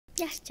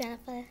Yes,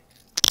 Jennifer.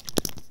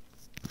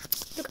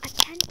 Look, I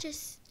can't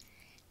just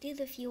deal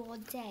with you all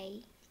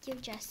day. You're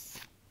just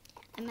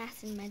a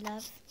mess, my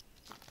love.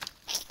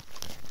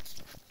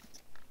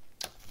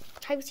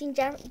 Have you seen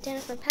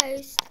Jennifer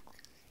post?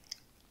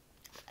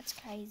 That's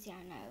crazy,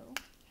 I know.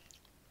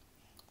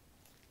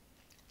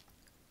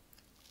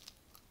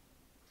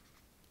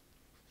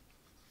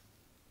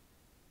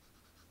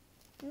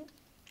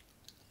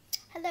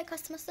 Hello,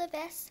 customer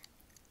service.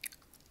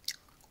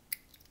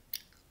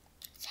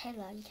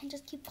 Taylor, you can't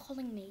just keep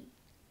calling me.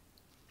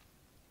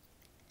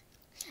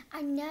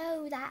 I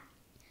know that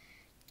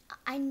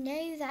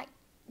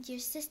your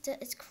sister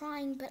is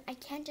crying, but I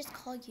can't just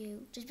call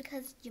you just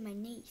because you're my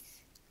niece.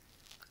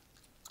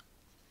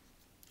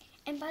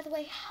 And by the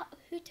way,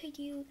 who told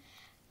you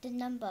the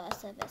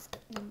service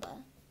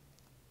number?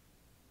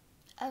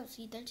 Oh,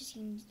 so you're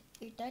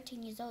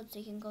 13 years old, so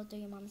you can go through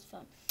your mom's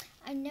phone.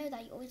 I know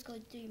that you always go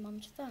through your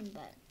mom's phone,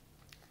 but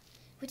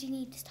what do you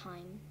need this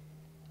time?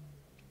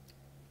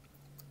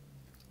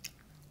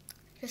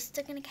 You're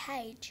stuck in a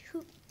cage.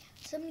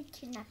 Somebody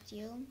kidnapped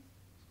you.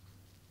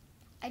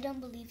 I don't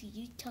believe you.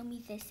 You tell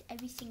me this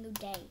every single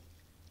day.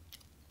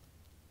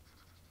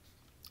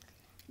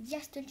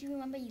 Yes, don't you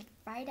remember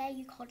Friday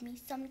you called me,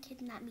 someone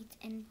kidnapped me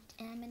and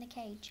I'm in a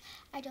cage.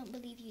 I don't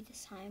believe you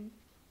this time.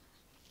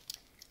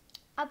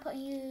 I'll put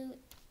you,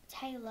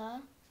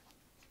 Taylor.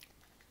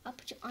 I'll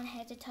put you on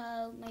head to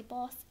toe. My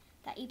boss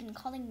that even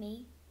calling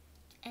me,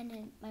 and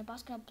then my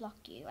boss gonna block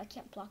you. I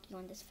can't block you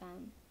on this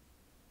phone.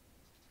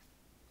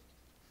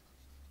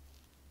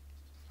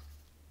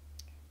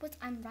 What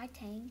I'm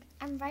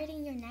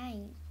writing your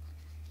name.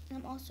 And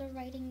I'm also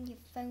writing your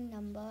phone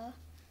number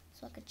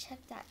so I could check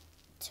that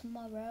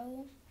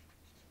tomorrow.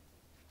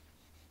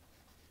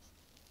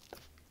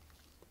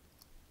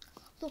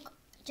 Look,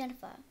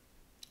 Jennifer.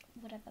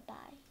 Whatever,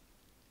 bye.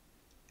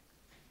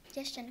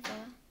 Yes, Jennifer.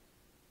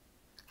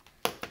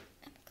 Oh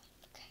my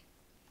god, okay.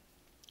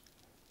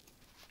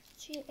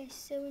 She is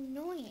so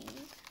annoying.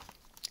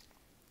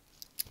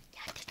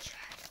 Yeah, did you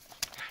heard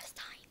last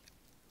time?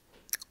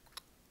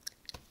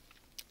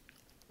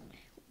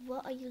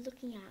 What are you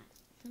looking at?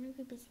 None of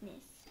your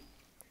business.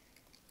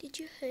 Did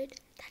you hear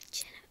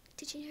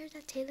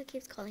that Taylor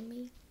keeps calling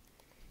me?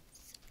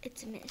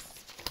 It's a miss.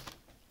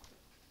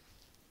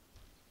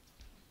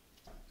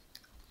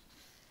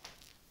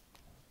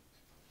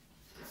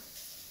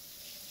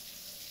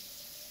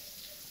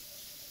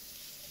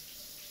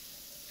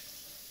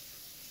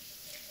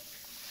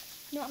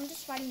 No, I'm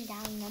just writing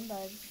down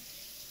numbers.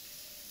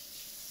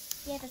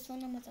 Yeah, there's phone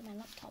numbers on my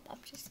laptop. I'll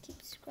just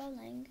keep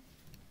scrolling.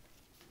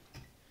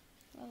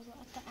 Oh, we're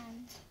at the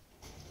end.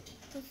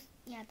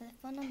 Yeah, the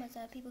phone numbers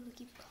are people who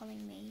keep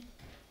calling me.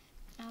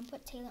 I'll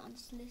put Taylor on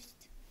this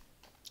list.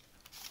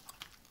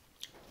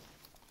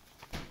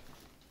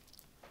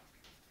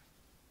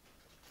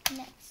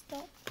 Next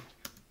stop.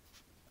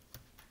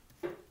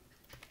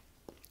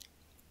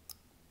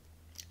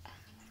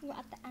 We're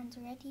at the end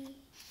already.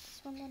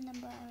 Just one more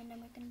number and then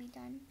we're gonna be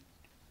done.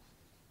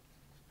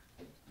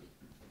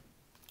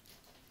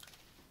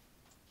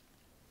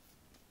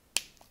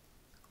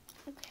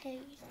 Okay,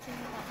 so we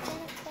got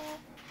Jennifer.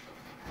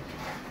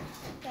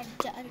 Yeah,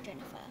 the other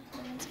Jennifer. The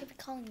ones keep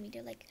calling me.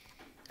 They're like,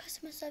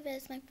 customer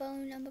service, my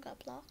phone number got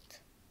blocked.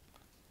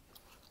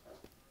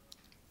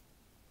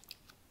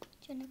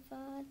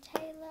 Jennifer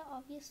Taylor,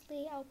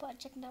 obviously. I'll put a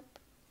check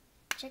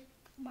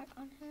mark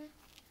on her.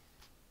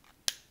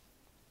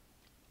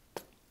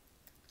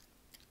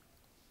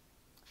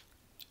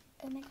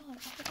 Oh my god, I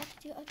forgot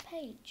to do a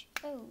page.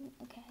 Oh,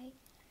 okay.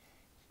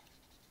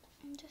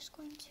 I'm just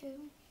going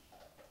to...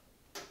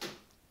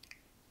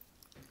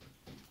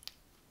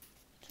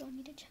 So I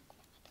need to check my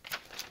other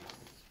pages.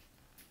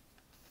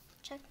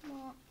 Check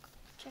mark,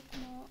 check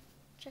mark,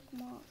 check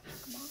mark,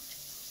 check mark.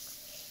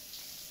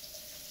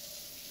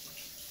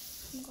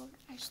 Oh my god,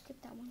 I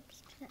skipped that one.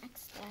 To the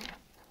X there.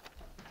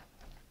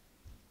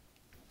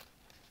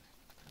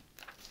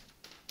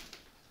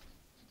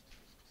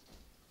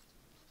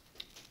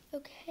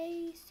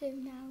 Okay, so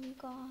now we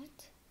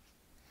got...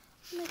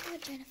 Oh my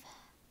god, Jennifer.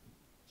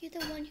 You're the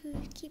one who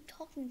keep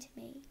talking to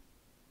me.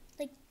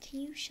 Like, can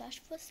you shush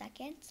for a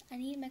second? I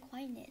need my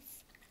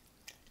quietness.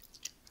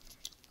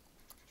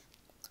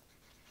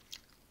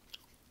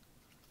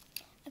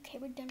 Okay,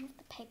 we're done with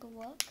the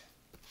paperwork.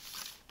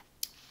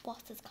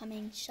 Boss is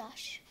coming.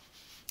 Shush.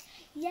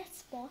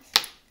 Yes, boss.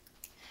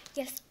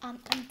 Yes, I'm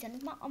done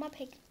with all my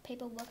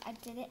paperwork. I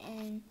did it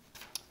in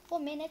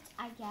 4 minutes,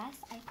 I guess.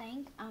 I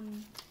think.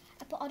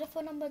 I put all the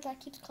phone numbers that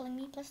keeps calling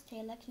me plus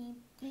Taylor. Can you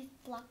please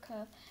block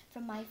her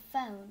from my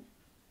phone?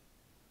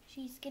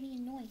 She's getting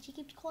annoyed. She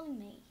keeps calling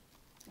me.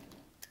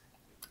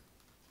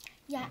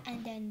 Yeah,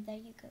 and then there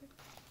you go.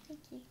 Thank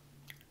you.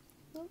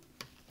 Ooh.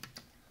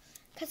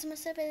 Customer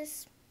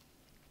service.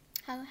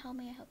 How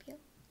may I help you?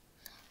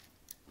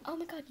 Oh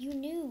my god, you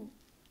knew.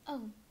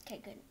 Oh, okay,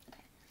 good.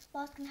 Okay.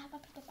 Well, I was gonna have my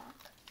paper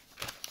back.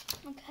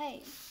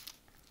 Okay.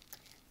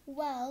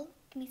 Well,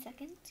 give me a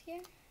second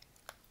here.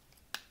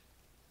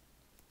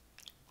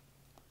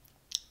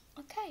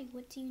 Okay,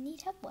 what do you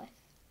need help with?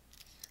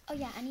 Oh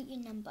yeah, I need your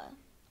number.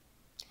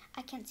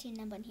 I can't see your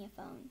number on your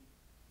phone.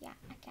 Yeah,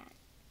 I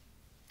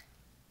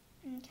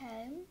can.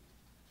 Okay.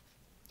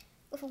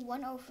 With a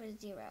 1 or for a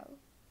 0?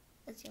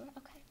 A 0,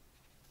 okay.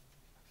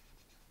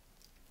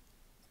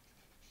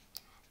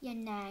 Your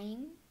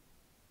name.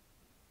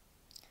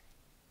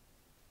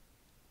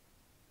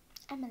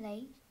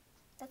 Emily.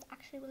 That's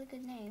actually a really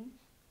good name.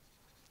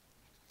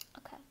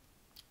 Okay.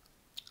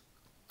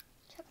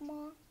 Check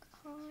mark.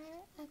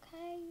 Heart.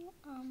 Okay.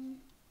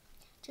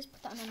 Just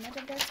put that on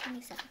another desk. Give me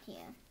a second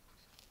here.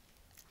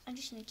 I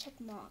just need to check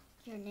mark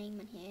your name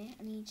in here.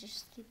 I need to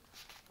just keep.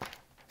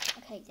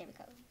 Okay, there we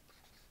go.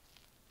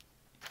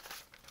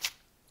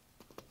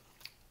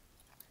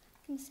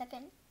 Give me a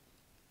second.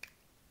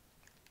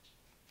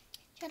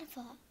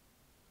 Jennifer.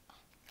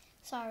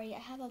 Sorry, I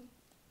have a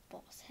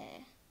boss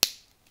here.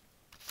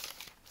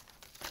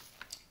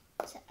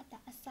 Set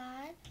that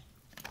aside.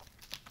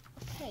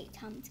 Okay,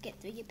 time to get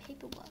through your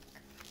paperwork.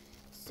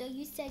 So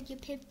you said your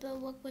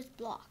paperwork was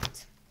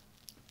blocked.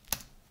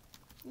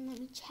 Let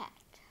me check.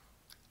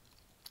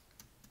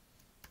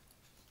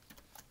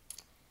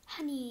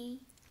 Honey,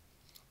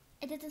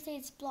 it doesn't say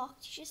it's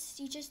blocked.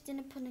 You just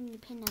didn't put in your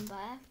PIN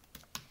number.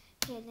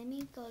 Okay, let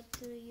me go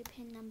through your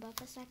PIN number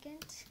for a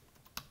second.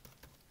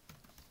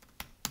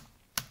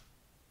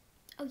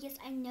 Oh yes,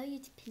 I know your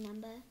PIN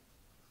number.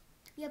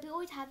 Yeah, we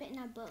always have it in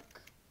our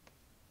book.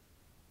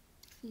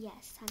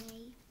 Yes,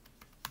 honey.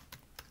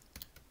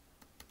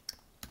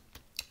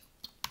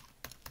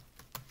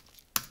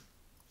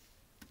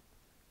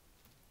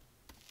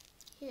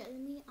 Here, let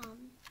me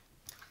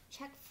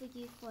check for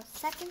you for a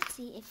second,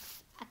 see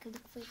if I can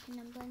look for your PIN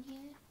number in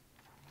here.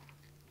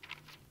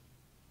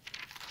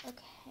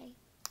 Okay,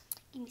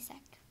 give me a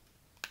sec.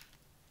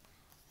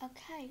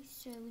 Okay,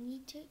 so we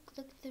need to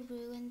look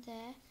through in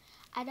there.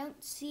 I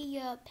don't see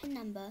your PIN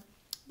number,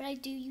 but I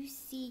do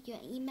see your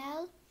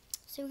email.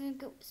 So we're gonna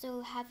go.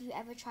 So have you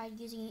ever tried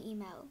using your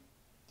email?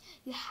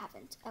 You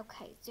haven't.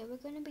 Okay, so we're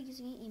gonna be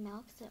using your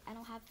email. So I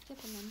don't have your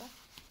PIN number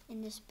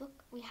in this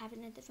book. We have it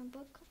in a different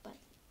book, but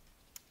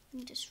let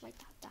me just write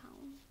that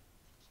down.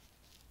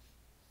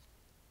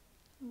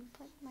 Let me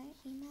put my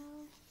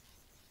email.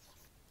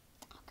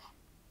 Okay.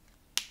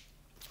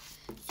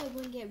 So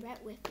we'll get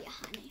right with you,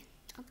 honey.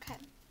 Okay.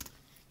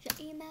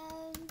 Your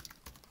email.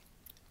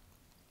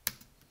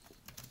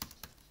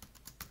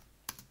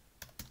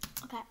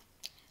 Okay.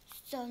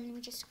 So let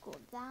me just scroll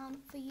down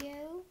for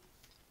you.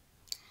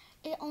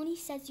 It only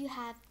says you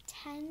have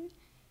 10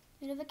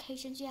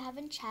 notifications you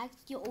haven't checked.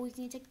 You always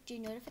need to do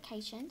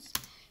notifications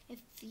if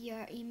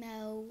your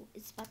email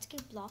is about to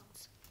get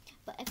blocked.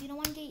 But if you don't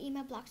want to get your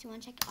email blocked, you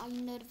want to check all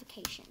your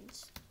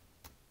notifications.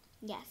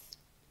 Yes.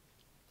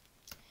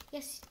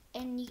 Yes,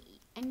 and you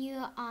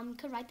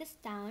could write this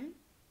down.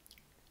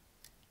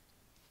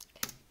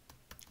 Okay.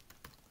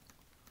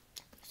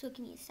 So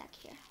give me a sec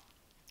here.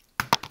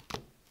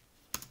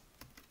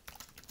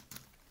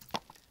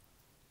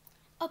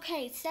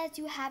 Okay, it says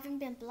you haven't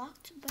been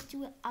blocked, but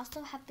you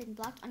also have been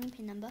blocked on your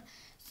PIN number.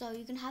 So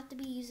you're going to have to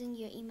be using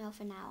your email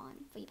from now on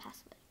for your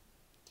password.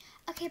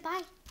 Okay,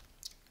 bye.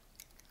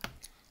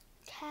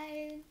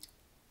 Okay.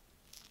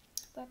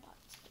 We're about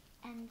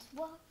to end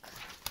work.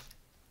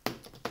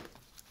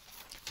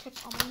 Check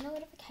all my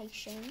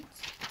notifications.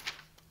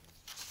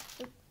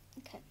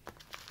 Okay.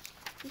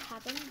 We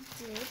haven't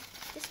did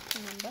this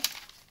PIN number.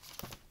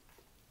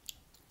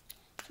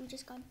 So we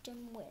just got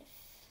done with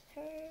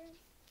her.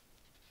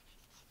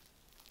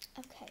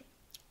 Okay.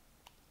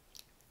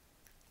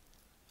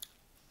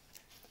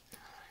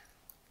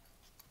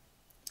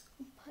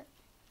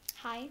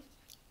 Hi.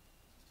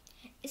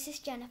 This is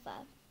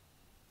Jennifer.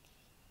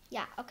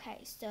 Yeah, okay.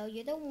 So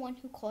you're the one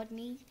who called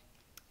me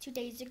 2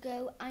 days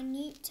ago. I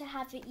need to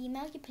have your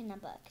email, your PIN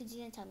number, because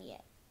you didn't tell me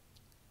yet.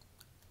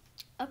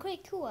 Okay,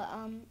 cool.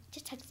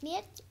 Just text me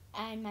it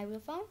and my real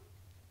phone,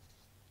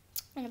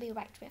 and I'll be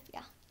right with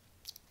you.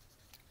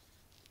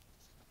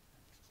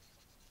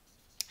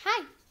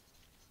 Hi.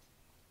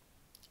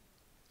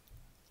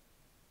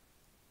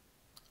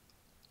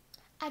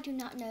 I do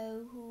not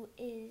know who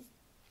is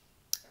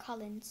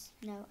Collins.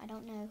 No, I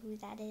don't know who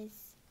that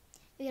is.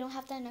 We don't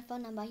have that in our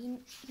phone number. He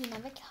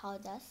never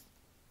called us.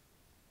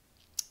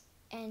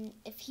 And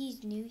if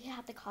he's new, you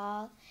have to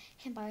call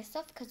him by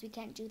yourself because we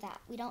can't do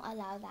that. We don't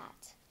allow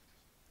that.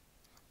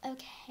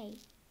 Okay,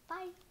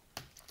 bye.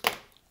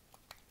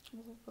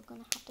 We're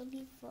gonna have to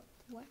leave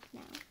work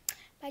now.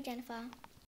 Bye, Jennifer.